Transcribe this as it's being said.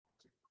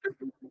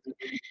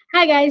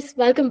Hi guys,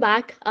 welcome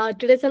back.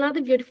 Today's another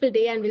beautiful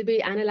day and we'll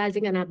be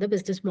analyzing another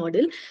business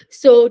model.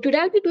 So today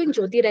I'll be doing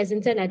Jyoti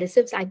Resins and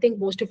Adhesives. I think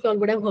most of y'all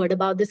would have heard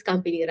about this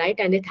company, right?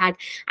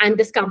 And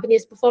this company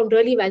has performed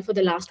really well for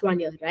the last 1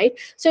 year, right?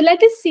 So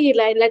let us see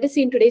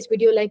in today's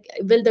video, like,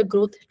 will the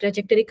growth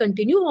trajectory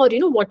continue, or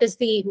what is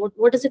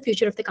the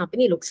future of the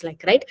company looks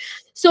like, right?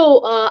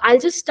 So I'll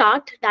just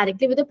start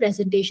directly with the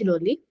presentation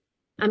only.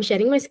 I'm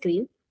sharing my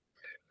screen.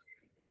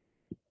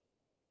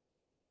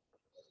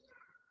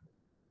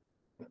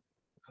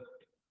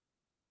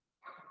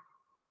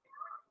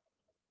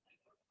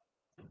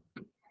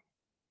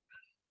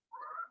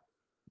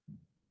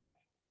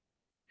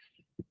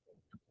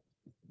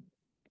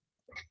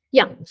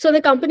 Yeah, so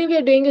the company we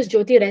are doing is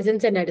Jyoti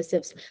Resins and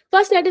Adhesives.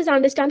 First, let us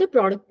understand the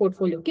product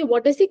portfolio. Okay,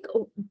 what is the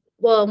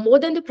more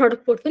than the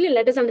product portfolio?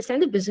 Let us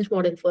understand the business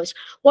model first.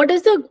 What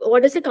does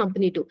the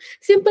company do?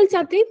 Simple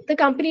something. The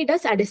company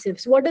does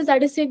adhesives. What does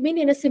adhesive mean?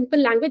 In a simple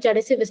language,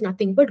 adhesive is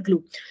nothing but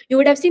glue. You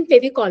would have seen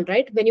Fevicol,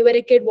 right? When you were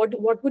a kid,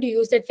 what would you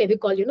use that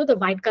Fevicol? You know, the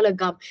white color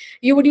gum.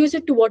 You would use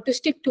it to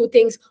stick to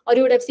things, or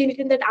you would have seen it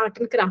in that art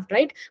and craft,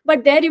 right?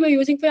 But there you were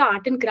using for your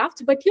art and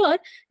crafts. But here,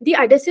 the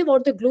adhesive or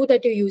the glue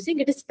that you're using,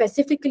 it is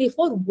specifically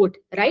for wood,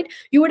 right?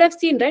 You would have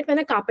seen, right, when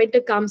a carpenter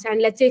comes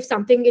and let's say if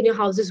something in your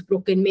house is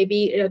broken,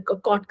 maybe a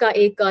cot ka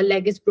ek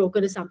leg is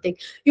broken or something,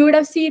 you would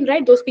have seen,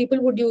 right, those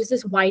people would use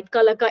this white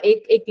color ka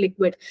ek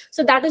liquid.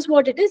 So that is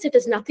what it is. It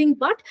is nothing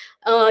but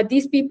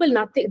these people,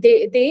 nothing,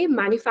 they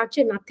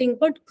manufacture nothing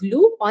but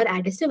glue or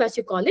adhesive, as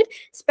you call it,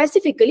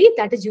 specifically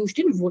that is used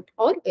in wood,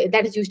 or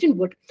that is used in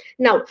wood.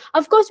 Now,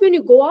 of course, when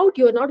you go out,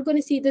 you're not going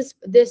to see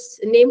this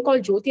name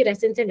called Jyoti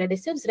Resins and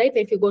Adhesives, right?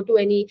 If you go to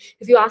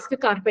if you ask a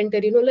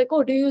carpenter, like,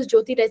 oh, do you use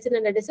Jyoti Resin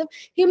and Adhesive?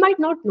 He might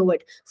not know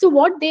it. So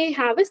what they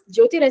have is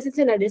Jyoti Resins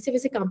and Adhesive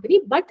is a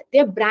company, but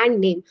their brand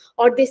name,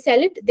 or they sell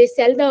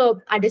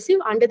the adhesive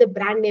under the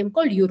brand name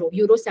called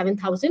Euro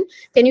 7000.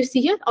 Can you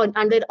see here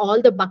under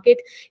all the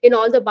bucket? In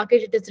all the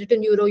bucket, it is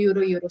written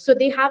Euro. So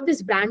they have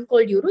this brand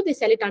called Euro. They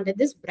sell it under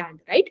this brand,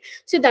 right?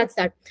 So that's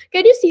that.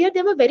 Can you see here? They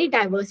have a very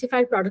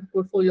diversified product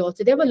portfolio.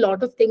 Also, they have a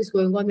lot of things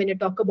going on when you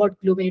talk about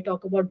glue. When you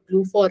talk about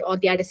glue or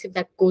the adhesive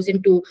that goes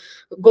in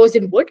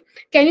wood.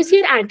 Can you see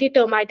an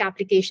anti-termite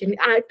application?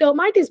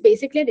 Termite is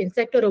basically an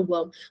insect or a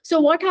worm. So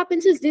what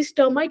happens is this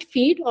termite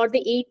feed, or they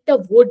eat the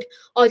wood,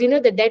 or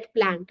the dead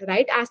plant,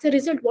 right? As a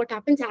result, what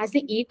happens as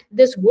they eat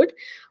this wood,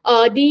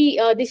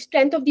 the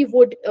strength of the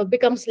wood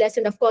becomes less.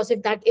 And of course,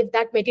 if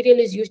that material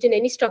is used in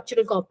any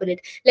structural component,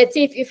 let's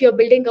say if you're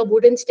building a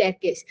wooden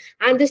staircase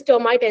and this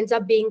termite ends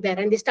up being there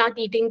and they start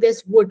eating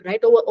this wood,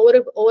 right,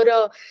 over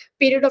a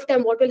period of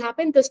time, what will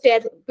happen? The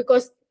stair,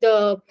 because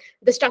the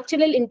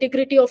structural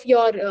integrity of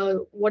your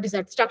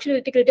structural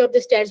integrity of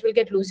the stairs will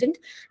get loosened,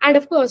 and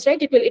of course,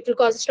 right, it will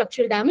cause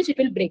structural damage, it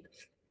will break.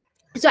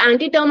 So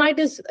anti-termite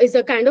is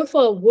a kind of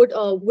a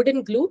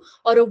wooden glue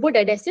or a wood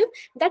adhesive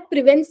that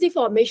prevents the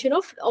formation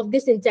of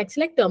these insects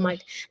like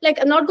termite. Like,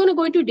 I'm not going to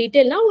go into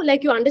detail now.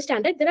 Like, you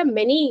understand that there are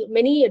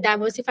many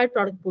diversified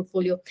product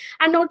portfolio,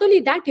 and not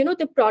only that,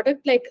 the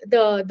product, like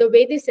the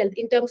way they sell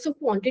in terms of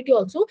quantity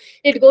also,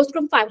 it goes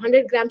from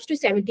 500 grams to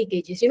 70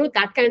 kgs.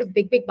 That kind of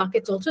big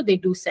buckets also they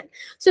do sell.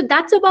 So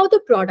that's about the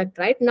product,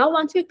 right? Now,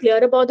 once we're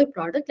clear about the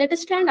product, let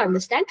us try and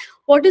understand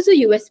what is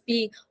the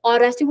USP,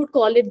 or as you would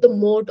call it, the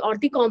moat or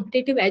the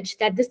competitive edge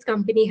that this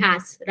company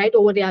has, right,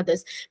 over the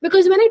others.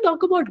 Because when I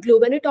talk about glue,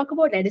 when I talk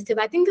about adhesive,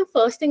 I think the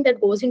first thing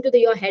that goes into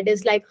your head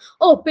is like,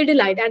 oh,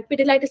 Pidilite. And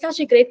Pidilite is such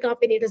a great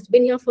company. It has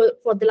been here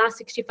for the last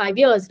 65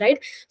 years,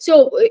 right?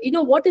 So,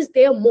 what is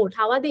their moat?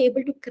 How are they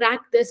able to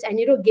crack this and,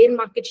 gain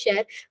market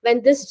share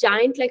when this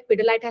giant like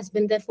Pidilite has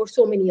been there for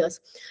so many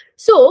years?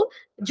 So,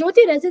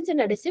 Jyoti Resins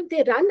and Adhesive,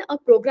 they run a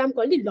program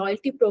called the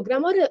loyalty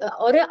program, or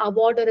a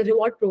award or a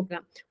reward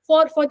program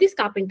for these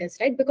carpenters,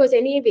 right? Because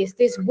anyways,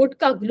 this wood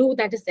ka glue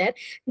that is there,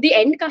 the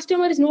end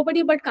customer is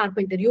nobody but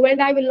carpenter. You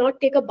and I will not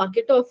take a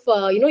bucket of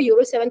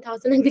Euro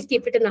 7000 and we'll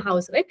keep it in a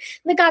house, right?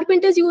 The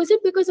carpenters use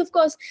it because, of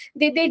course,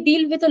 they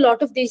deal with a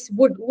lot of this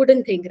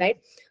wooden thing, right?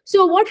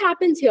 So what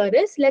happens here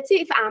is, let's say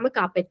if I'm a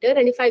carpenter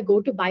and if I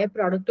go to buy a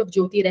product of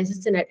Jyoti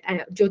Resins and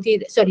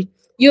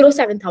Euro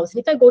 7000,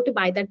 if I go to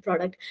buy that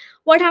product,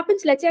 what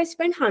happens? Let's say I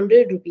spend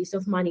 100 rupees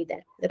of money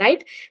there,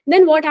 right?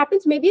 Then what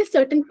happens? Maybe a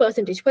certain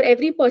percentage for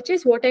every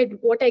purchase, what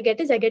I get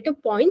is I get a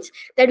points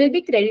that will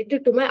be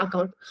credited to my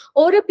account.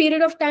 Over a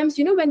period of times,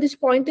 when this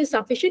point is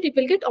sufficient, it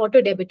will get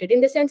auto debited.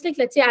 In the sense, like,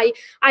 let's say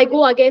I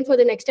go again for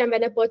the next time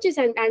when I purchase,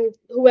 and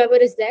whoever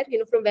is there,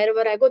 from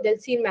wherever I go, they'll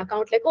see in my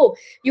account like, oh,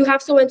 you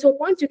have so and so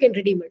points, you can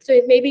redeem it.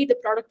 So maybe the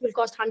product will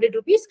cost 100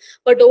 rupees,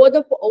 but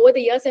over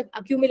the years I've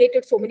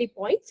accumulated so many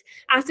points.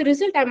 As a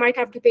result, I might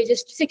have to pay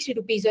just 60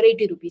 rupees or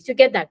 80 rupees. You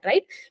get that,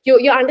 right?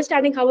 You're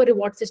understanding how a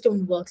reward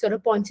system works or a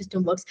point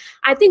system works.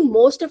 I think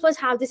most of us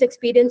have this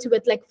experience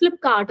with like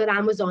Flipkart or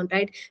Amazon,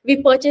 right?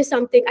 We purchase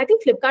something. I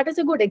think Flipkart is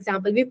a good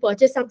example. We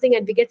purchase something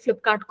and we get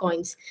Flipkart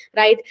coins,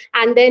 right?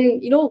 And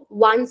then,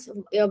 once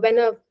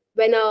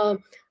when a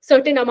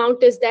certain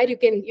amount is there, you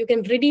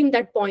can redeem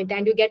that point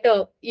and you get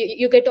a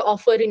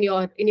offer in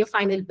your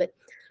final bill.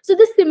 So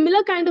the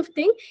similar kind of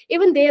thing,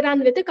 even they run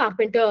with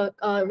the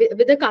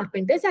with the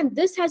carpenters, and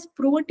this has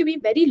proven to be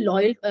very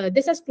loyal.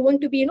 This has proven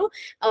to be,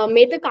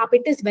 made the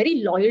carpenters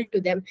very loyal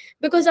to them,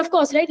 because of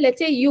course, right? Let's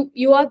say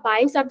you are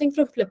buying something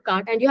from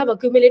Flipkart and you have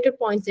accumulated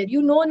points there.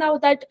 You know now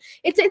that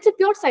it's a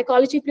pure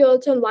psychology play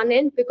also on one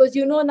end, because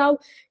now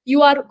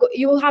you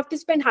have to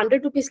spend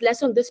 100 rupees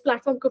less on this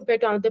platform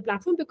compared to another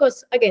platform,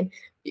 because again,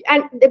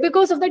 and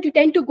because of that you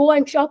tend to go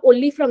and shop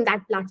only from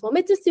that platform.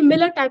 It's a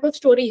similar type of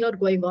story here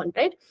going on,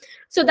 right?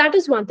 So that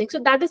is one thing. So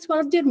that is one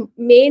of their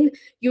main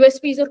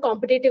USPs or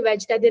competitive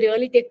edge that they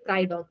really take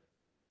pride on.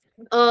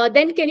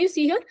 Then can you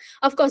see here?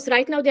 Of course,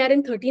 right now they are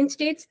in 13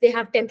 states. They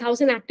have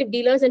 10,000 active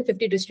dealers and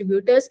 50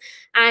 distributors.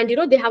 And,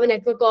 they have a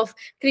network of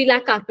 3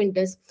 lakh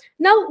carpenters.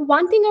 Now,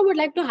 one thing I would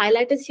like to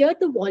highlight is here,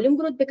 the volume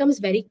growth becomes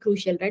very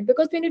crucial, right?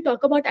 Because when you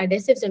talk about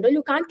adhesives and all,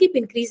 you can't keep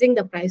increasing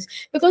the price.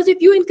 Because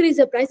if you increase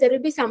the price, there will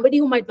be somebody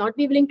who might not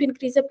be willing to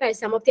increase the price,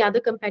 some of the other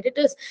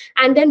competitors.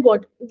 And then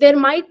what? There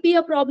might be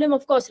a problem,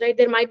 of course, right?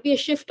 There might be a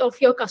shift of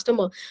your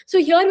customer. So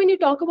here, when you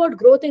talk about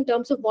growth in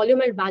terms of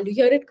volume and value,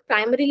 here it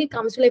primarily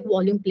comes to like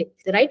volume play,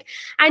 right?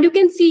 And you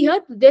can see here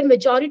the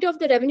majority of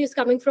the revenue is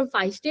coming from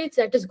 5 states,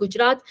 that is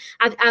Gujarat.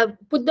 I've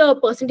put the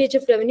percentage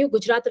of revenue: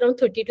 Gujarat around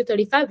 30 to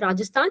 35,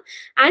 Rajasthan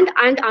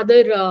and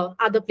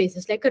other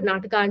places like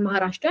Karnataka and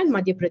Maharashtra and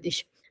Madhya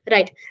Pradesh.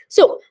 Right.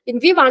 So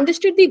we've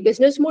understood the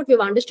business mode,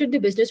 we've understood the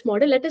business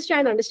model. Let us try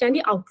and understand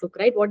the outlook,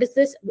 right? What is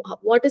this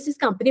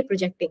company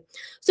projecting?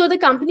 So the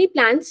company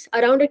plans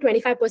around a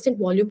 25%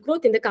 volume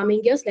growth in the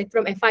coming years, like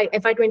from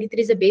FY23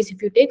 is a base.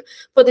 If you take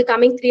for the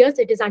coming 3 years,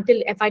 it is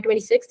until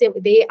FY26.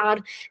 They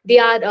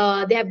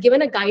have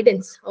given a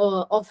guidance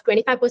of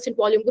 25%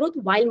 volume growth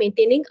while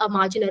maintaining a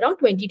margin around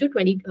 22 to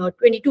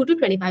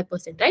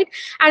 25%, right?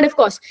 And of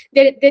course,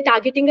 they're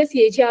targeting a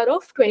CAGR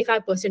of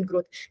 25%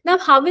 growth. Now,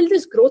 how will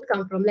this growth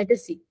come from? Let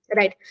us see,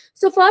 right?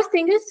 So first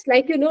thing is,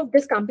 like,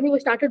 this company was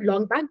started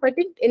long back, but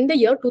in the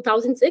year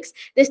 2006,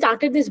 they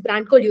started this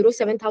brand called Euro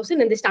 7000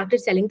 and they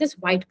started selling this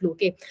white glue.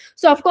 Okay.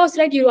 So of course,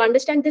 right, you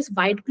understand this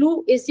white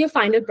glue is your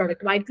final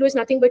product. White glue is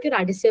nothing but your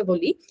adhesive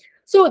only.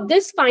 So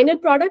this final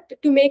product,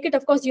 to make it,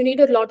 of course, you need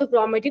a lot of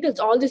raw materials.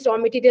 All these raw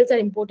materials are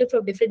imported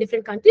from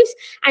different countries.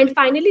 And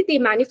finally, they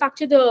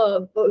manufacture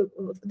the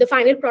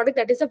final product,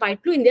 that is a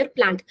white glue, in their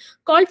plant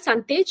called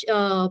Santej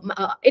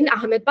in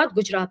Ahmedabad,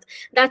 Gujarat.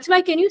 That's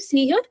why, can you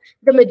see here,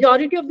 the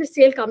majority of the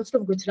sale comes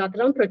from Gujarat,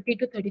 around 30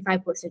 to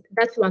 35%.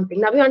 That's one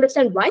thing. Now we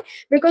understand why,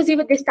 because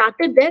even they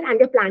started there and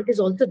their plant is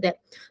also there.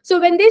 So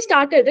when they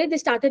started, right, they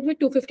started with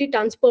 250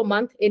 tons per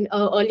month in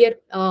earlier,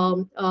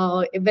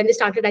 when they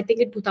started, I think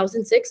in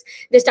 2006.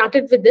 They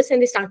started with this and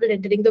they started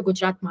entering the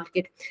Gujarat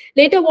market.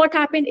 Later, what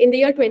happened in the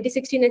year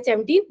 2016 and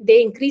 17,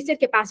 they increased their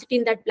capacity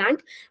in that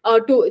plant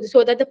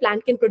so that the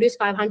plant can produce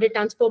 500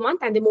 tons per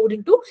month, and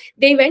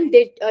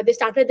they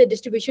started the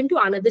distribution to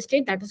another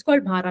state, that is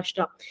called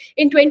Maharashtra.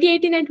 In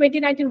 2018 and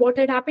 2019, what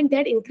had happened? They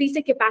had increased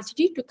the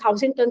capacity to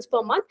 1,000 tons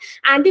per month,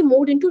 and they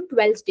moved into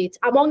 12 states.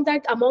 Among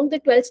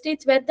the 12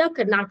 states were the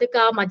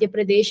Karnataka, Madhya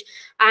Pradesh,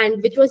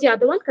 and which was the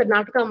other one?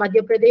 Karnataka,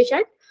 Madhya Pradesh,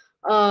 and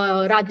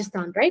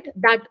Rajasthan, right?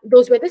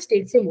 Those were the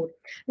states they moved.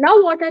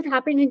 Now, what had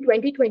happened in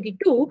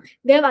 2022,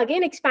 they have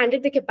again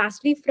expanded the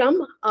capacity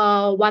from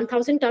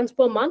 1,000 tons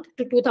per month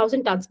to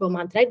 2,000 tons per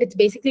month, right? It's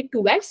basically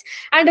 2x.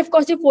 And of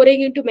course, they're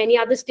pouring into many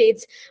other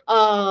states,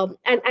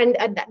 and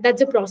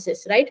that's a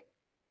process, right?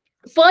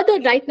 Further,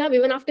 right now,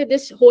 even after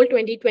this whole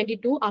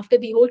 2022, after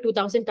the whole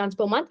 2,000 tons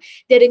per month,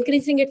 they're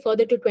increasing it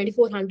further to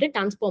 2,400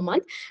 tons per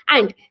month.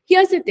 And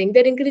here's the thing,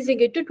 they're increasing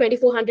it to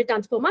 2,400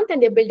 tons per month,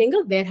 and they're building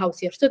a warehouse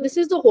here. So this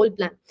is the whole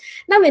plan.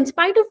 Now, in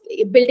spite of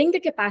building the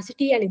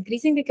capacity and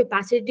increasing the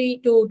capacity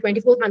to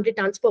 2,400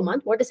 tons per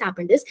month, what has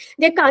happened is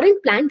their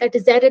current plant that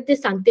is there at the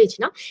Santej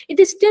now, it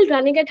is still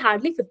running at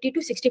hardly 50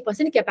 to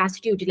 60%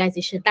 capacity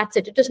utilization. That's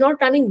it. It is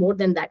not running more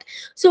than that.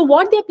 So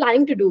what they're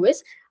planning to do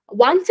is,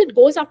 once it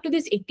goes up to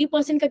this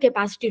 80%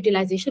 capacity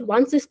utilization,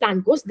 once this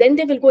plant goes, then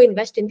they will go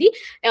invest in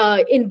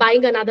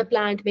buying another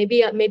plant,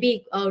 maybe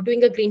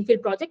doing a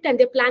greenfield project. And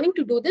they're planning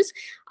to do this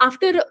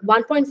after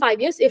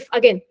 1.5 years. If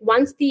again,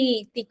 once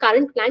the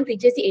current plant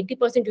reaches the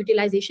 80%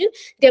 utilization,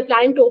 they're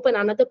planning to open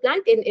another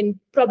plant in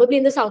probably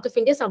in the south of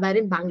India, somewhere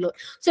in Bangalore.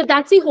 So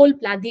that's the whole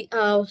plan.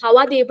 How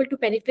are they able to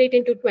penetrate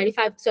into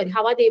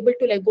how are they able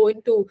to go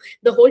into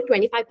the whole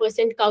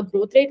 25%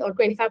 growth rate or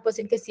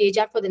 25%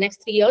 CAGR for the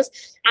next 3 years,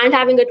 and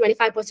having a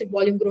 25%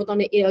 volume growth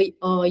on a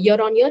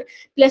year on year,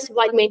 plus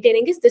while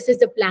maintaining this is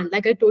the plan.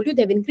 Like I told you,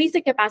 they've increased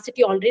the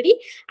capacity already,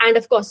 and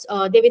of course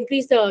they've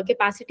increased the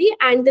capacity.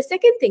 And the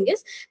second thing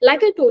is,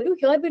 like I told you,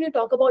 here when you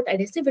talk about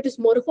adhesive, it is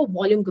more of a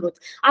volume growth.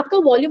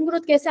 Aapka volume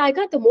growth kaise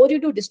aayega? The more you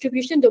do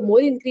distribution, the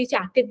more you increase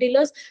your active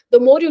dealers, the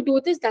more you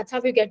do this, that's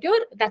how you get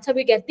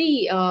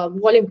the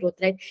volume growth,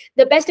 right?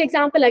 The best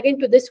example again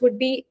to this would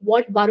be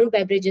what Varun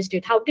Beverages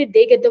did. How did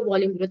they get the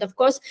volume growth? Of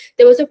course,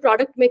 there was a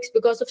product mix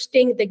because of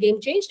Sting, the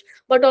game changed,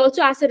 but but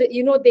also as a,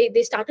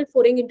 they started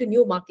pouring into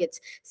new markets.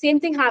 Same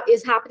thing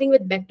is happening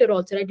with Vector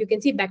also, right? You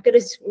can see Vector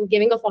is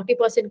giving a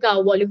 40%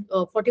 volume,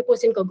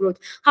 40% growth.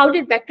 How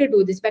did Vector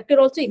do this? Vector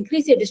also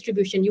increased their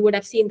distribution. You would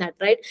have seen that,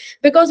 right?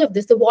 Because of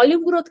this, the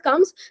volume growth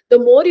comes. The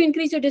more you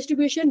increase your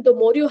distribution, the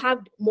more you have,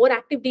 more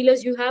active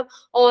dealers you have,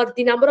 or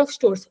the number of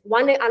stores.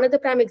 Another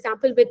prime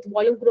example with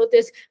volume growth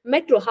is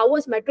Metro. How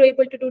was Metro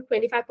able to do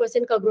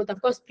 25% growth?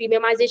 Of course,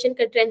 premiumization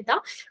ka trend tha.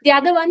 The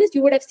other one is,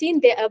 you would have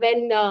seen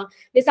when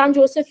Nissan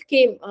Joseph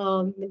came,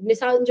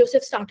 Nissan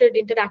Joseph started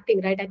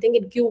interacting, right? I think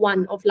in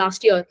Q1 of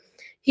last year,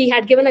 he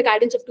had given a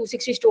guidance of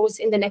 260 stores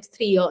in the next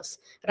 3 years,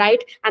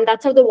 right? And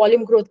that's how the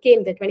volume growth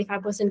came, the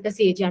 25%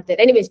 CAGR there.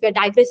 Anyways, we're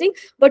digressing,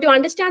 but you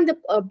understand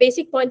the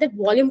basic point that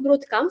volume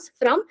growth comes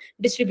from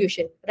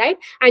distribution, right?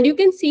 And you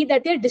can see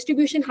that their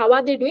distribution, how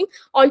are they doing?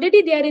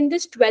 Already they are in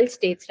this 12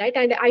 states, right?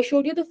 And I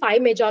showed you the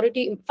five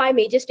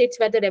major states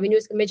where the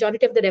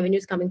majority of the revenue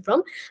is coming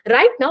from.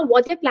 Right now,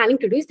 what they're planning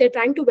to do is they're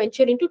trying to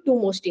venture into 2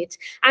 more states.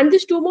 And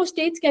these 2 more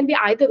states can be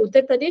either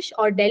Uttar Pradesh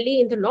or Delhi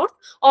in the north,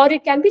 or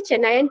it can be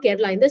Chennai and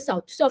Kerala in the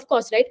south. So of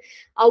course, right,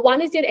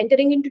 one is they're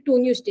entering into 2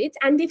 new states,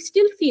 and they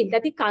still feel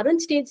that the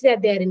current states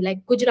that they're in,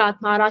 like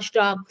Gujarat,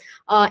 Maharashtra,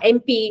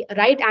 MP,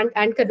 right,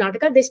 and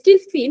Karnataka, they still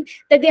feel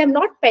that they have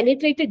not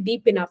penetrated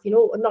deep enough,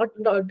 not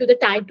to the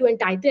tier 2 and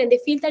tier 3, and they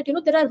feel that,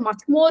 there are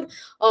much more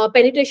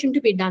penetration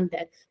to be done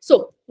there.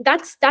 So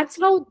that's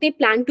how they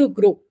plan to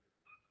grow.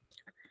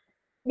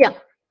 Yeah.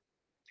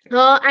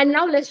 And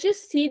now let's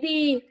just see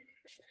the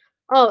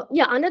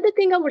yeah, another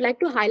thing I would like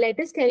to highlight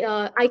is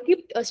I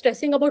keep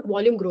stressing about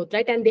volume growth,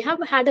 right? And they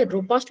have had a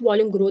robust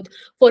volume growth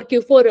for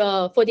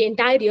Q4 for the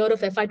entire year of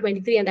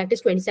FY23, and that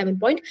is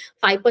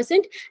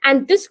 27.5%.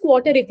 And this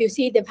quarter, if you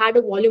see, they've had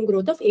a volume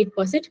growth of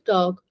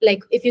 8%.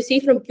 Like if you see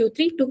from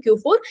Q3 to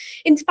Q4,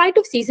 in spite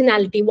of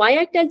seasonality. Why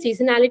I tell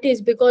seasonality is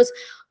because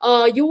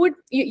you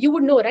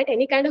would know, right?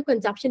 Any kind of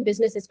consumption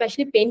business,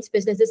 especially paints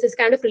business, this is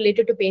kind of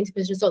related to paints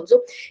business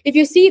also. If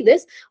you see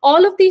this,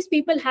 all of these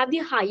people have the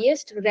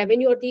highest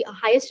revenue, or the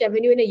highest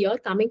revenue in a year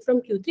coming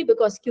from Q3,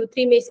 because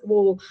Q3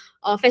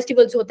 में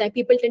festivals hota hai.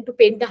 People tend to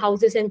paint the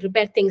houses and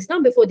repair things now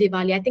before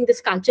Diwali. I think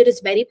this culture is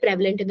very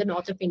prevalent in the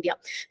north of India.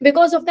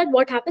 Because of that,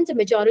 what happens? A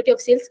majority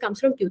of sales comes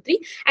from Q3,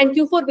 and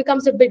Q4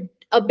 becomes a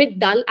bit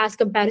dull as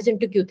comparison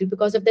to Q3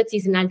 because of that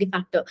seasonality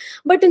factor.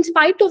 But in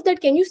spite of that,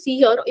 can you see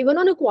here, even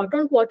on a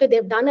quarter-on-quarter,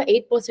 they've done a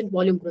 8%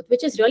 volume growth,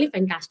 which is really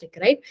fantastic,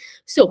 right?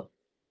 So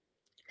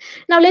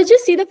now let's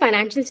just see the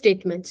financial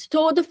statements.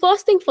 So the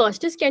first thing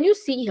first is, can you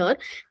see here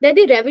that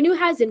the revenue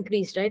has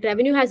increased, right?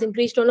 Revenue has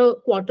increased on a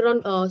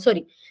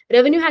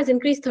revenue has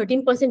increased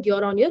 13%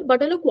 year on year,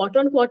 but on a quarter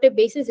on quarter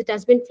basis, it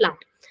has been flat,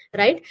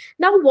 right?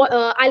 Now,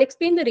 I'll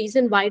explain the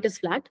reason why it is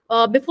flat.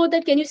 Before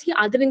that, can you see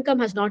other income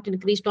has not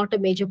increased, not a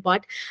major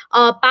part.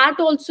 PAT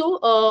also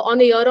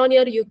on a year on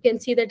year, you can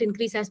see that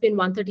increase has been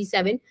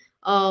 137.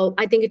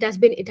 I think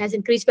it has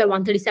increased by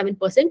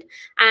 137%.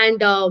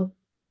 And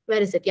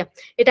where is it? Yeah,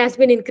 it has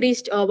been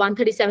increased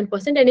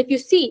 137%. And if you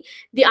see,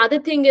 the other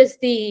thing is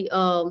the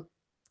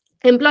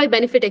employee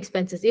benefit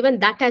expenses, even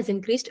that has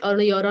increased on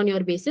a year on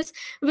year basis,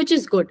 which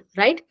is good,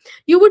 right?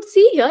 You would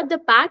see here the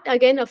PAT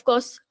again, of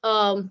course.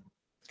 1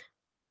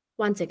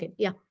 second.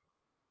 Yeah.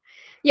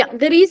 Yeah,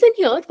 the reason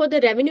here for the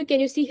revenue, can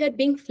you see here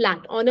being flat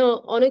on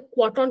a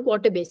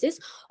quarter-on-quarter basis?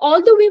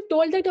 Although we've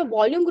told that a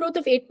volume growth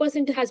of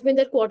 8% has been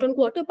there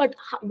quarter-on-quarter, but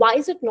why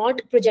is it not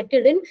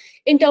projected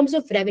in terms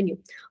of revenue?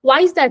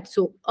 Why is that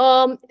so?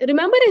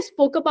 Remember I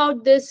spoke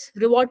about this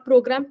reward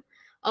program?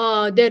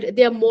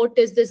 Their moat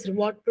is this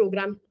reward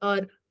program,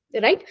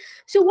 right?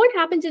 So what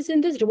happens is,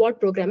 in this reward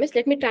program is,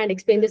 let me try and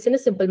explain this in a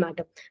simple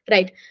matter,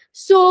 right?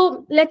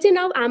 So let's say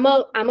now I'm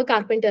a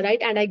carpenter,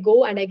 right? And I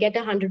go and I get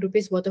 100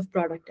 rupees worth of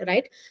product,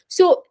 right?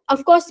 So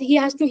of course he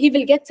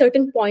will get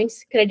certain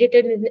points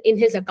credited in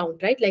his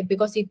account, right? Like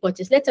because he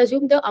purchased. Let's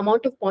assume the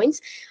amount of points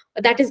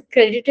that is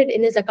credited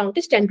in his account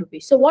is 10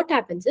 rupees. So what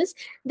happens is,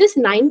 this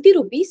 90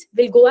 rupees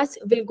will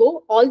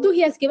go, although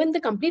he has given the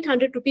complete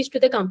 100 rupees to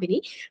the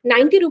company,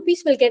 90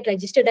 rupees will get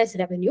registered as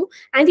revenue,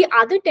 and the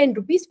other 10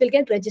 rupees will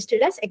get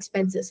registered as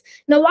expenses.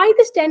 Now, why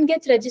this 10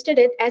 gets registered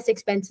as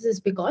expenses is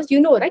because,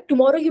 right,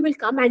 tomorrow he will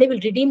come and he will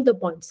redeem the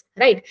points,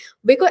 right?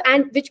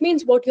 Which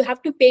means what you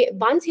have to pay,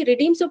 once he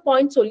redeems the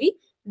points only,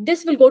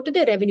 this will go to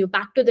the revenue,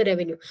 back to the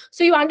revenue.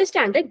 So you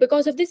understand, right?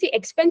 Because of this, the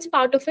expense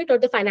part of it, or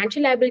the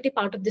financial liability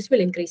part of this,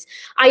 will increase.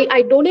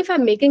 I don't know if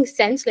I'm making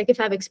sense, like if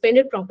I've explained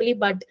it properly,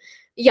 but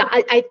yeah,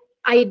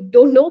 I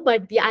don't know,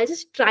 but yeah, I'll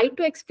just try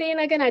to explain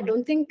again. I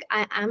don't think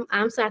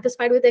I'm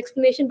satisfied with the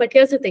explanation, but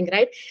here's the thing,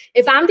 right?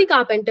 If I'm the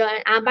carpenter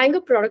and I'm buying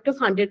a product of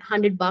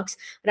 100 bucks,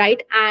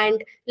 right?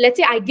 And let's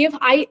say I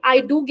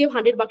do give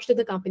 100 bucks to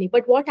the company,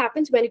 but what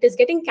happens when it is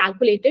getting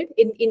calculated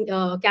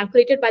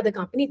calculated by the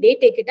company? They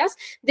take it as,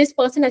 this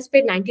person has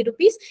paid 90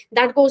 rupees,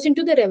 that goes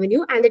into the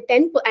revenue, and the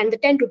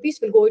 10 rupees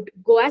will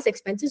go as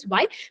expenses.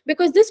 Why?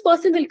 Because this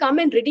person will come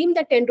and redeem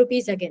the 10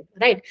 rupees again,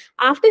 right?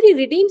 After he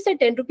redeems the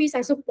 10 rupees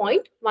as a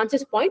point, once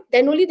is point,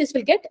 then only this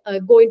will get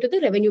go into the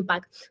revenue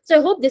bag. So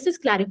I hope this is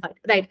clarified,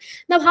 right?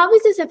 Now, how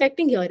is this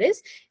affecting here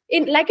is,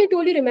 like I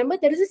told you, remember,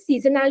 there is a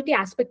seasonality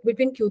aspect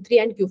between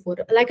Q3 and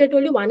Q4. Like I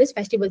told you, one is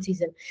festival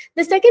season.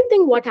 The second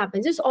thing, what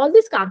happens is all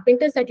these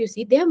carpenters that you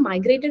see, they have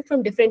migrated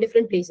from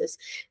different places.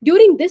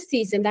 During this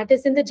season, that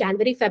is in the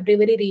January,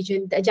 February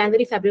region, the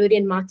January, February,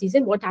 and March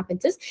season, what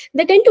happens is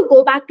they tend to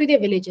go back to their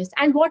villages.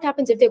 And what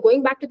happens if they're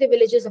going back to their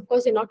villages? Of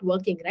course, they're not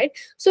working, right?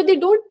 So they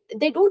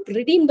don't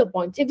redeem the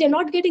points. If they're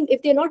not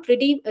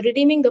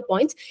redeeming the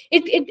points,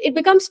 it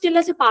becomes still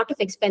as a part of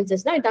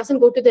expenses. Now it doesn't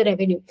go to the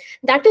revenue.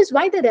 That is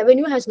why the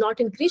revenue has not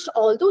increased,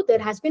 although there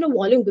has been a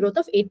volume growth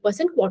of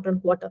 8% quarter on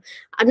quarter.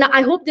 Now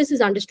I hope this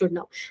is understood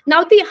now.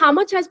 Now how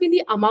much has been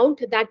the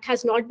amount that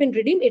has not been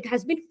redeemed? It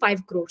has been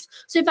 5 crores.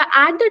 So if I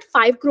add that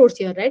 5 crores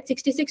here, right,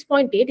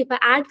 66.8, if I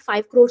add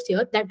 5 crores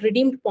here, that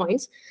redeemed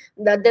points,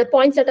 the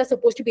points that are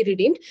supposed to be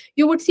redeemed,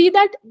 you would see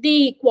that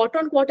the quarter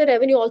on quarter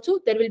revenue also,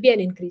 there will be an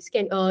increase.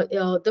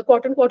 The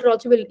quarter on quarter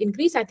also will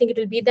increase. I think it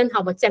will be then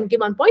how much?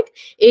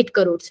 71.8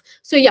 crores.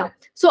 So yeah,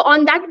 so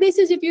on that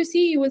basis, if you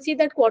see, you will see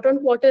that quarter on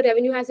quarter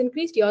revenue has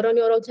increased, year on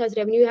year also has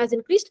revenue has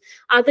increased,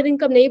 other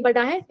income nahi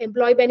bada hai,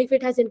 employee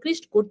benefit has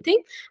increased, good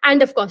thing.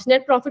 And of course,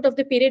 net profit of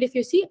the period, if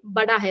you see,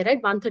 bada hai,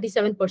 right,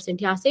 137%.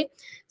 Here say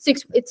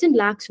 6, it's in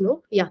lakhs,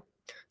 no? Yeah.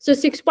 So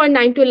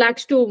 6.92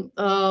 lakhs to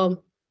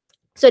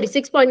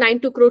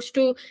 6.92 crores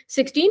to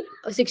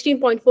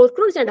 16.4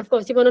 crores. And of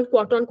course, even on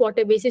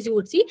quarter basis, you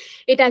would see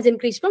it has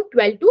increased from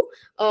 12 to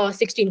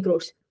 16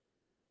 crores.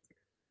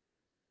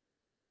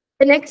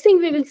 The next thing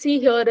we will see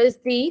here is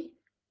the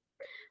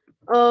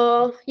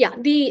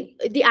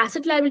the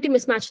asset liability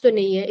mismatch to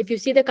nahi hai. If you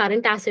see the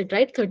current asset,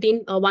 right,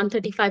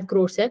 135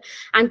 crores hai,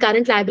 and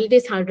current liability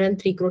is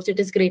 103 crores. It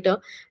is greater.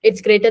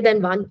 It's greater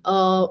than 1.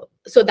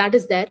 So that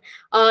is there.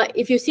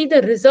 If you see,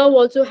 the reserve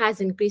also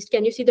has increased.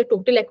 Can you see the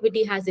total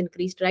equity has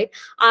increased, right?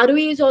 ROE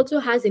is also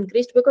has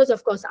increased because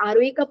of course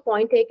ROE का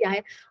point है क्या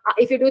है?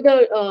 If you do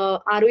the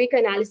ROE का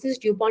analysis,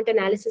 DuPont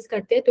analysis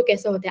करते हैं तो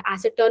कैसा होता है?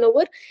 Asset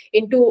turnover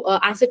into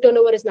asset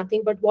turnover is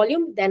nothing but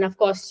volume. Then of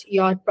course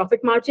your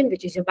profit margin,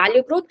 which is your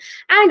value growth,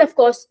 and of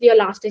course your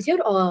last is your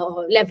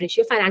leverage,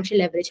 your financial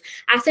leverage.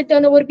 Asset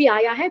turnover भी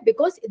आया है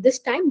because this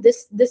time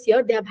this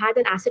year they have had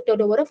an asset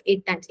turnover of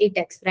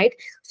 8x, right?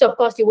 So of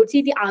course you would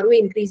see the ROE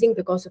increasing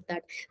because of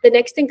that. The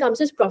next thing comes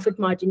is profit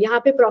margin.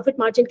 यहाँ पे profit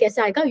margin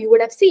कैसा आएगा? You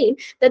would have seen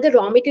that the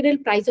raw material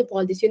price of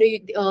all this,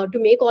 to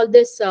make all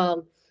this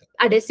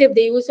adhesive,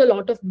 they use a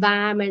lot of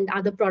VAM and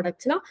other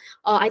products. Now,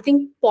 I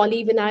think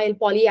polyvinyl,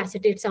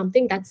 polyacetate,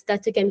 something that's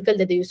a chemical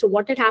that they use. So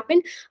what had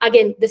happened?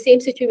 Again, the same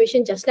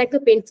situation, just like the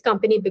paints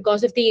company,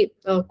 because of the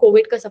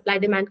COVID ka supply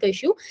demand ka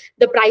issue,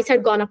 the price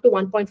had gone up to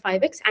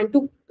 1.5x,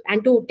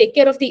 and to take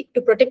care of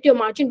to protect your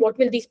margin, what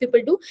will these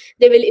people do?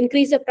 They will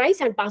increase the price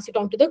and pass it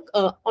on to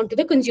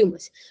the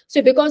consumers.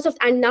 So because of,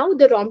 and now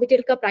the raw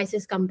material ka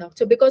prices come down.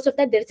 So because of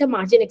that, there is a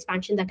margin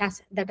expansion that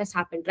has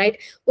happened, right?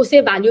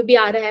 Usse value bhi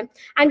aa raha hai.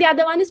 And the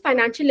other one is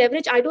financial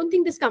leverage. I don't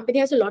think this company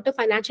has a lot of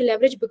financial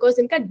leverage because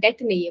inka debt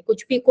nahi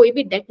hai. Koi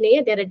bhi debt nahi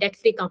hai. They're a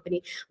debt-free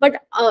company.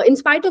 But in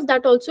spite of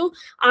that also,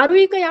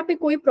 ROE ka yahan pe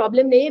koi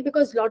problem nahi hai,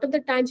 because a lot of the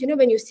times,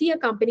 when you see a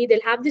company,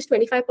 they'll have this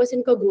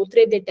 25% ka growth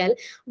rate they tell.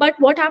 But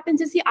what happens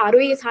is the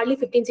ROE is hardly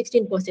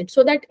 15-16%.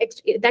 So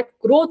that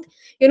growth,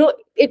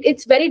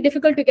 it's very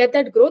difficult to get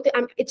that growth.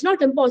 It's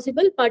not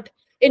impossible, but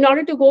in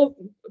order to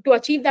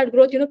achieve that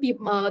growth,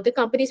 the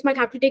companies might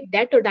have to take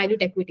debt or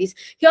dilute equities.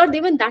 Here,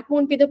 even that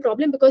won't be the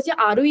problem because your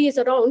ROE is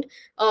around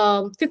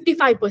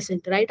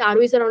 55%, right?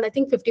 ROE is around, I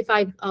think,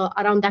 55,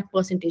 around that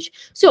percentage.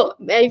 So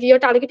if you're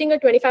targeting a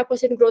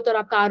 25% growth or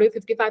aapka ROE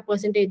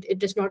 55%,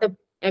 it is not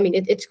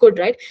it's good,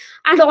 right?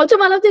 And also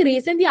one of the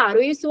reasons the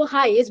ROE is so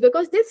high is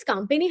because this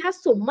company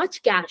has so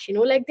much cash,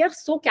 like they're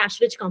so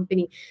cash rich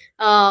company.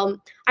 I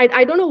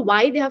don't know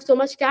why they have so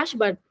much cash,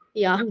 but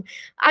yeah,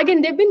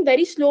 again, they've been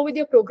very slow with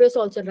their progress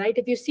also, right?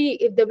 If you see,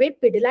 if the way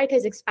Pidilite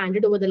has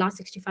expanded over the last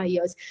 65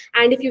 years,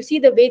 and if you see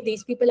the way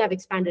these people have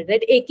expanded,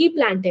 right? Ek hi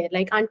plant hai,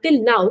 like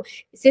until now,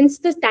 since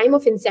the time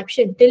of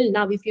inception till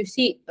now, if you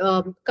see,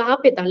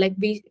 kahan pe tha, like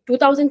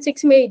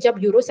 2006 mein jab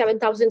Euro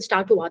 7000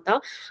 start hua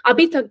tha,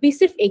 abhi tak bhi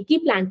sirf ek hi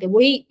plant hai,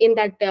 wahi in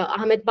that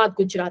Ahmedabad,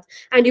 Gujarat.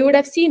 And you would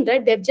have seen,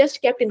 right? They've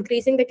just kept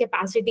increasing the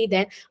capacity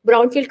there.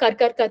 Brownfield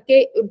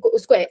karke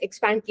usko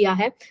expand kiya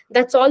hai.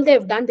 That's all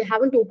they've done. They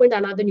haven't opened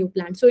another new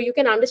plant. So you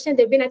can understand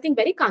they've been, I think,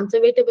 very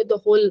conservative with the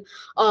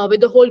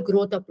whole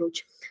growth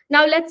approach.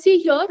 Now let's see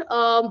here.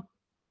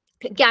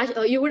 Cash,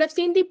 you would have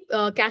seen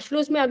the cash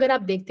flows mein agar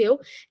aap dekhte ho,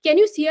 can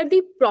you see here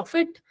the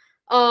profit?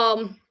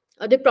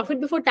 The profit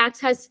before tax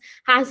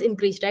has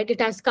increased, right? It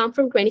has come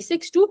from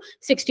 26 to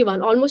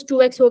 61, almost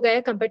 2x ho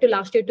gaya compared to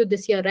last year to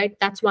this year, right?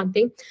 That's one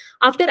thing.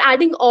 After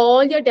adding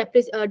all your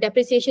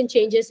depreciation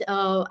changes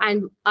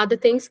and other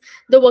things,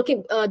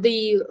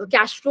 the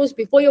cash flows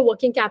before your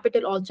working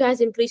capital also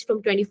has increased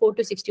from 24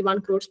 to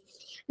 61 crores.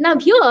 Now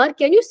here,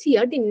 can you see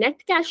here the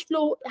net cash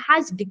flow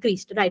has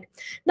decreased, right?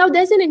 Now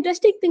there's an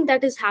interesting thing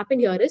that has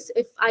happened here is,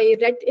 if I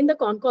read in the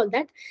con call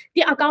that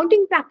the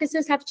accounting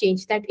practices have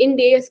changed, that in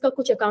days ka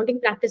kuch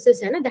accounting practices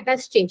hai na, that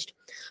has changed.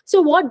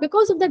 So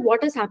because of that,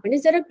 what has happened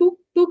is there are two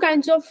two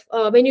kinds of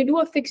when you do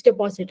a fixed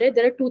deposit, right?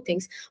 There are two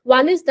things.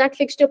 One is that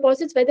fixed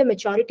deposits where the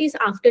maturity is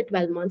after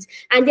 12 months,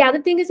 and the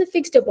other thing is a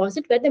fixed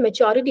deposit where the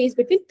maturity is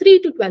between 3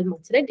 to 12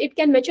 months, right? It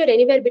can mature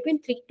anywhere between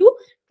 3 to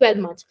 12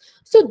 months.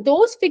 So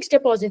those fixed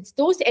deposits,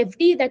 those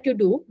FD that you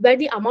do where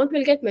the amount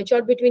will get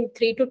matured between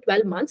 3 to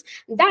 12 months,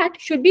 that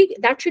should be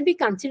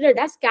considered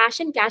as cash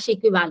and cash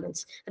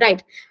equivalents,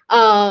 right?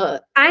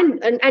 And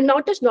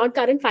not as not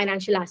current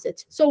financial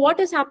assets. So what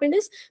has happened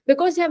is,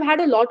 because they have had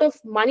a lot of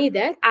money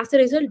there, as a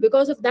result,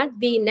 because of that,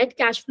 the net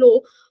cash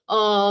flow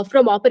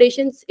from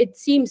operations, it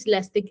seems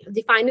less.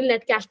 The final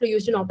net cash flow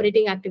used in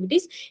operating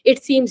activities,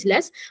 it seems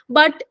less.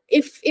 But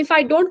if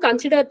I don't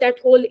consider that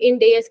whole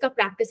Ind AS ka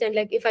practice, and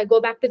like if I go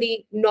back to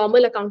the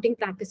normal accounting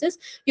practices,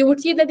 you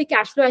would see that the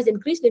cash flow has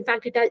increased. In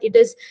fact, it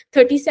is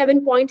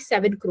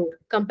 37.7 crore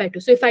compared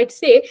to. So if I'd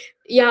say,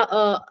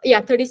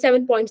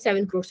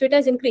 37.7 crore. So it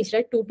has increased,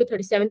 right? 2 to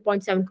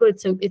 37.7 crore.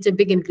 It's a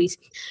big increase.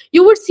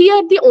 You would see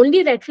the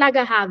only red flag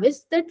I have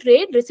is the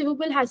trade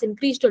receivable has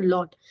increased a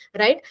lot,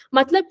 right?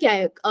 Matlab kya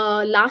hai?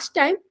 Last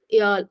time,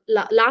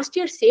 last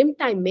year same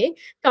time में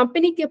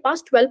company के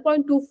पास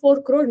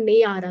 12.24 crore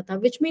नहीं आ रहा था,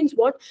 which means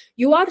what?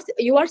 You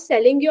are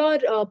selling your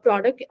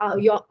product,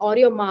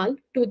 your mal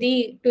to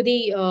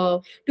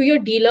your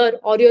dealer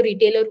or your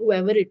retailer,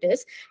 whoever it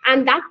is,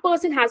 and that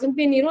person hasn't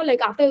been,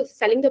 like after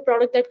selling the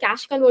product, that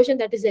cash conversion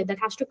that is there, that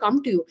has to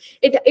come to you.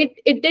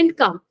 It didn't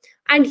come.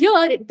 And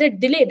here the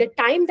delay, the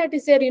time that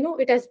is there,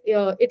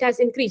 it has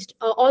increased.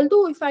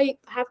 Although if I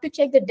have to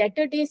check, the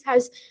debtor days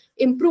has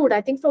improved,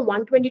 I think from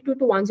 122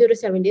 to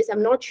 107 days.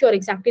 I'm not sure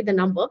exactly the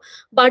number,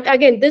 but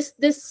again, this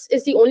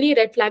is the only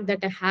red flag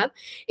that I have.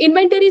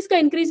 Inventories ka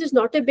increase is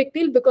not a big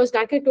deal, because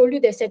like I told you,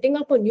 they're setting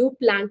up a new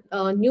plant,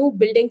 new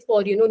building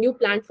for, new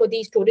plant for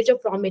the storage of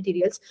raw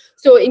materials.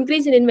 So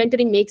increase in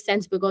inventory makes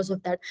sense because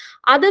of that.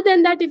 Other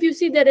than that, if you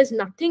see, there is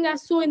nothing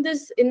as so in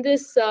this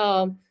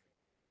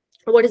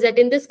what is that,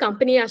 in this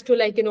company as to,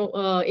 like, in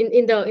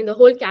the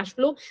whole cash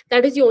flow.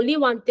 That is the only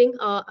one thing.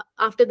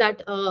 After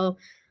that,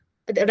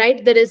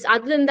 right, there is,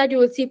 other than that, you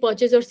will see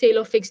purchase or sale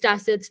of fixed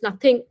assets,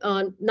 nothing,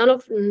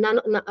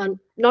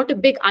 not a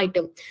big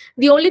item.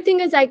 The only thing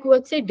is, I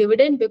would say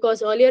dividend,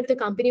 because earlier the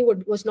company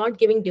was not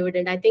giving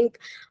dividend. I think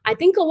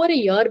over a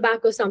year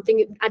back or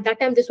something. At that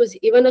time, this was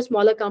even a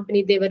smaller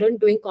company. They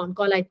weren't doing con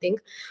call, I think.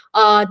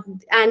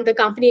 And the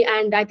company,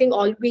 and I think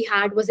all we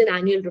had was an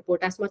annual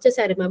report. As much as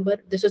I remember,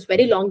 this was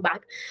very long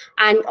back,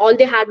 and all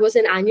they had was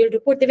an annual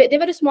report. They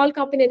were a small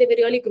company. They were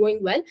really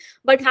growing well.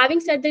 But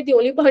having said that, the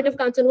only point of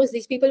concern was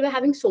these people were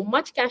having so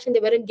much cash and they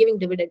weren't giving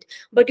dividend.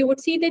 But you would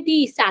see that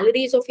the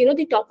salaries of,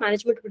 the top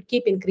management would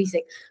keep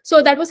increasing.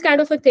 So that was kind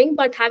of a thing.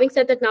 But having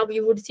said that, now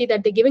you would see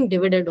that they're giving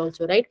dividend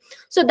also, right?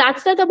 So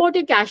that's that about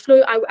your cash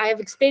flow. I have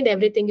explained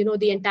everything,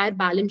 the entire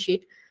balance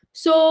sheet.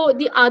 So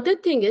the other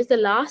thing is, the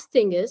last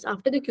thing is,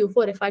 after the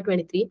Q4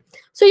 FY23.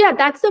 So yeah,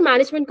 that's the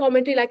management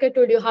commentary. Like I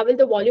told you, how will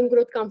the volume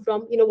growth come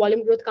from?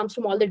 Volume growth comes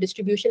from all the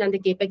distribution and the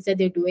Capex that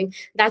they're doing.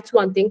 That's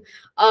one thing.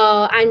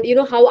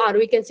 And how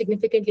ROE can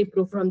significantly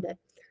improve from there.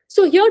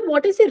 So here,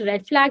 what is the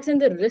red flags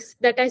and the risks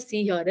that I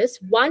see here is,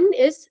 one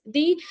is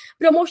the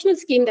promotional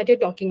scheme that you're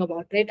talking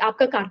about, right?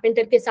 Aapka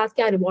carpenter ke saath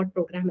kya reward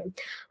program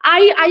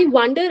hai? I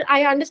wonder,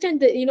 I understand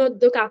that,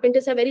 the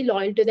carpenters are very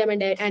loyal to them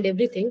and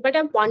everything, but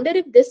I wonder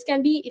if this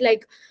can be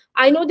like,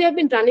 I know they have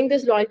been running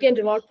this loyalty and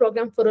reward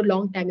program for a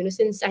long time,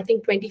 since I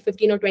think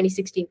 2015 or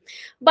 2016.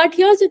 But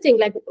here's the thing,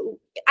 like,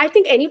 I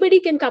think anybody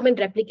can come and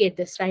replicate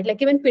this, right?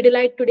 Like even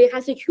Pidilite today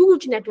has a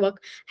huge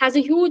network, has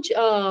a huge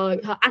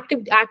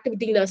active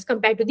dealers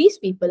compared to these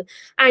people,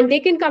 and they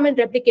can come and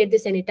replicate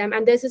this anytime.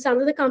 And there's this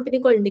another company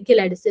called Nickel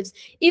Adhesives,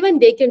 even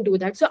they can do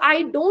that. So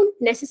I don't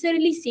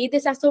necessarily see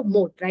this as a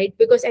moat, right?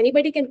 Because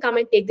anybody can come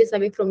and take this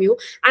away from you.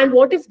 And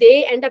what if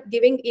they end up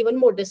giving even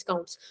more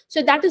discounts?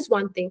 So that is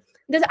one thing.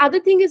 The other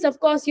thing is, of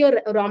course,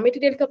 your raw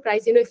material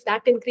price, if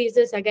that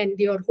increases, again,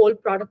 your whole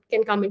product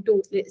can come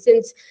into,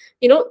 since,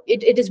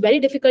 it is very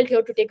difficult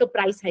here to take a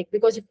price hike,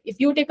 because if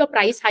you take a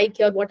price hike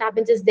here, what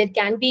happens is there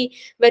can be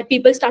where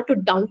people start to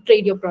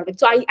downtrade your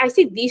product. So I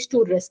see these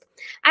two risks.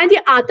 And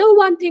the other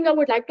one thing I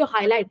would like to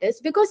highlight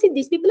is, because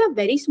these people are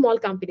very small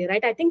company,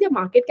 right? I think their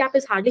market cap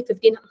is hardly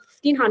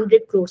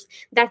 1,500 crores.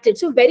 That's it.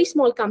 So very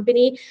small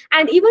company.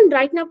 And even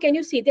right now, can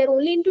you see they're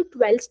only into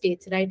 12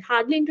 states, right?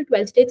 Hardly into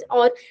 12 states,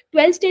 or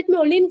 12 states,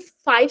 only in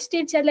 5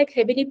 states are like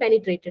heavily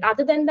penetrated.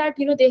 Other than that,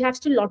 they have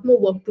still a lot more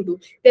work to do.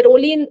 They're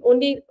only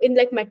in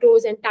like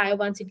metros and tier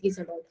 1 cities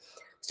and all.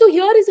 So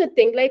here is a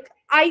thing, like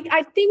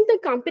I think the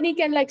company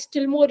can like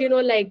still more,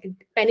 like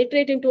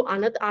penetrate into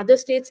other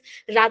states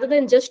rather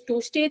than just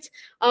 2 states.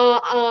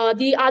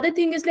 The other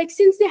thing is, like,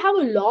 since they have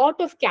a lot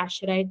of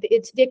cash, right?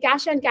 It's their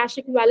cash and cash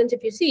equivalents.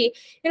 If you see,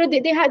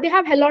 they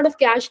have a lot of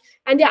cash,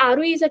 and their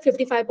ROE is at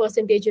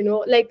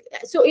 55%, like,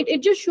 so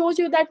it just shows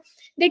you that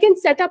they can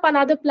set up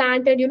another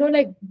plant and,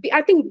 like,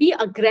 I think be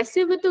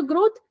aggressive with the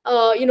growth,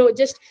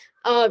 just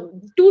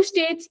two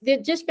states,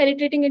 they're just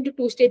penetrating into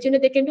two states.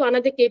 They can do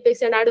another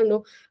capex, and I don't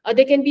know,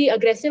 they can be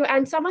aggressive.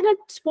 And someone had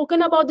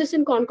spoken about this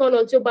in concall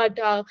also, but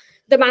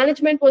the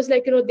management was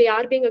like, they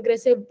are being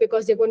aggressive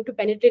because they're going to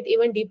penetrate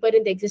even deeper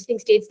in the existing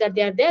states that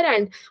they are there.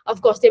 And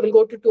of course, they will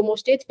go to two more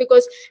states,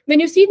 because when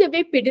you see the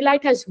way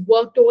Pidilite has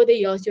worked over the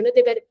years, they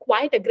were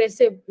quite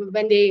aggressive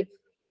when they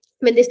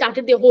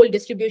started their whole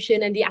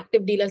distribution and the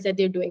active dealers that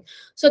they're doing.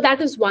 So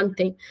that is one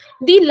thing.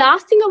 The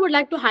last thing I would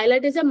like to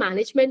highlight is a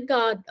management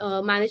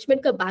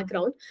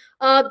background.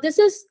 This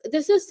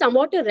is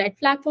somewhat a red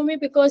flag for me,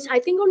 because I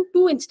think on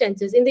two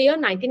instances, in the year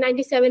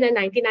 1997 and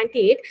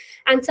 1998,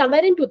 and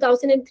somewhere in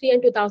 2003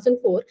 and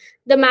 2004,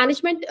 the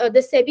management,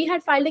 the SEBI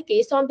had filed a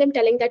case on them,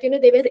 telling that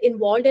they were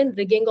involved in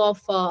rigging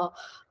of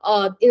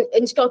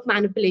in stock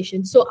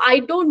manipulation. So I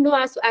don't know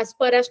as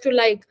per as to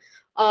like,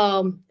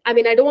 I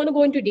mean, I don't want to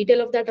go into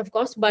detail of that, of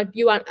course, but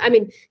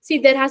see,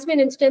 there has been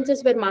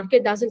instances where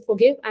market doesn't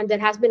forgive, and there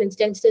has been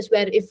instances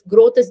where if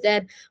growth is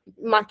there,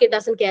 market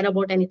doesn't care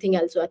about anything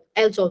else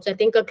also. I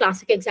think a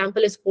classic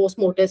example is Force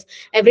Motors.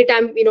 Every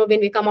time, when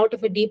we come out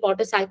of a deep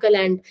auto cycle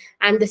and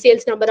the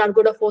sales number are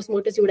good of Force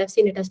Motors, you would have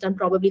seen it has done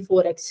probably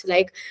 4x.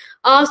 Like,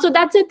 so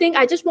that's the thing.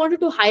 I just wanted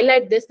to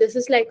highlight this. This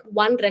is like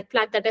one red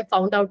flag that I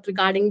found out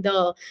regarding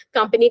the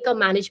company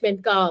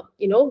management,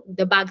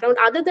 the background.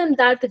 Other than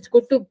that, it's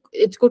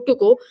good to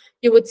go.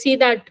 You would see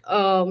that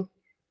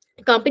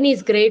company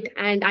is great,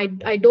 and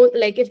I don't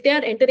like, if they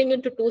are entering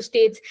into two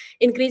states,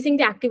 increasing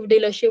the active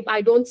dealership,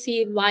 I don't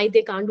see why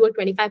they can't do a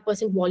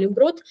 25% volume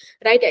growth,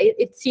 right?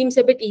 It seems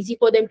a bit easy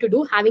for them to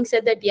do. Having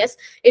said that, yes,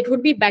 it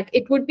would be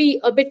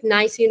a bit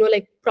nice,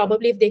 like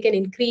probably if they can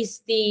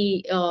increase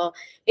the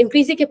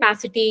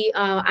capacity,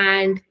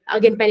 and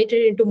again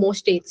penetrate into more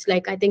states.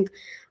 Like, I think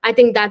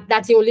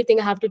that's the only thing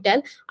I have to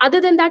tell. Other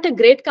than that, a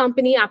great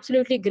company,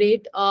 absolutely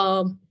great.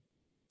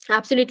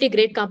 Absolutely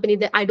great company,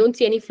 that I don't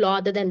see any flaw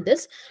other than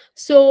this.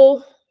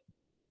 So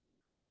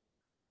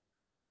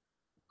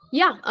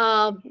yeah,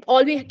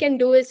 all we can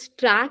do is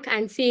track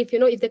and see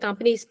if the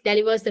company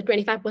delivers the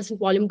 25%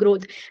 volume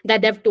growth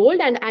that they've told,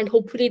 and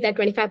hopefully that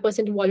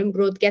 25% volume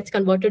growth gets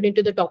converted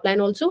into the top line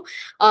also,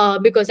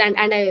 because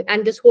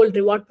and this whole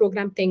reward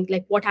program thing,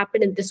 like what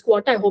happened in this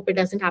quarter, I hope it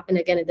doesn't happen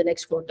again in the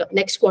next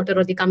quarter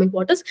or the coming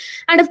quarters.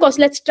 And of course,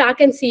 let's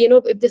track and see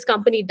if this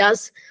company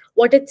does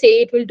what it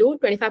say it will do,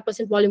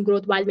 25% volume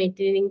growth while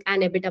maintaining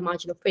an EBITDA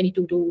margin of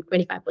 22 to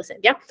 25%.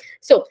 Yeah.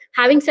 So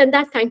having said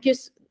that, thank you,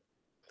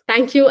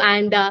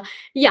 and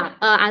yeah,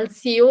 I'll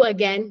see you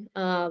again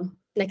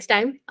next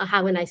time.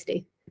 Have a nice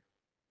day.